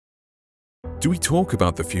Do we talk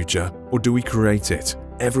about the future or do we create it?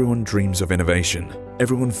 Everyone dreams of innovation.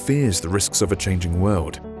 Everyone fears the risks of a changing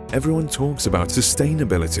world. Everyone talks about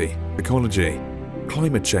sustainability, ecology,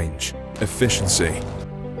 climate change, efficiency.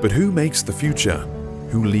 But who makes the future?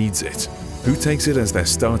 Who leads it? Who takes it as their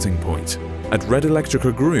starting point? At Red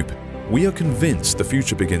Eléctrica Group, we are convinced the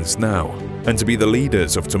future begins now. And to be the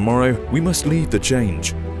leaders of tomorrow, we must lead the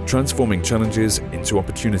change, transforming challenges into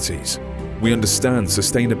opportunities. We understand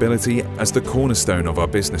sustainability as the cornerstone of our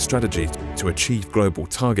business strategy to achieve global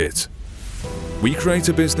targets. We create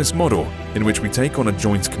a business model in which we take on a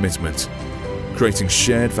joint commitment, creating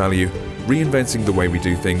shared value, reinventing the way we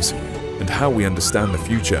do things, and how we understand the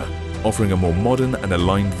future, offering a more modern and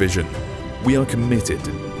aligned vision. We are committed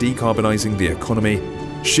to decarbonizing the economy,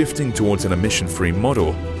 shifting towards an emission-free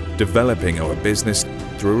model, developing our business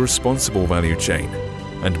through a responsible value chain,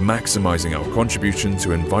 and maximizing our contribution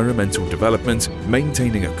to environmental development,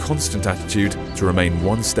 maintaining a constant attitude to remain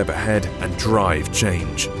one step ahead and drive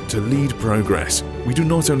change. To lead progress, we do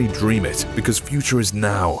not only dream it, because future is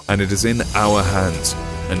now and it is in our hands.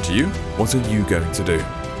 And you? What are you going to do?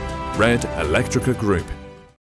 Red Eléctrica Group.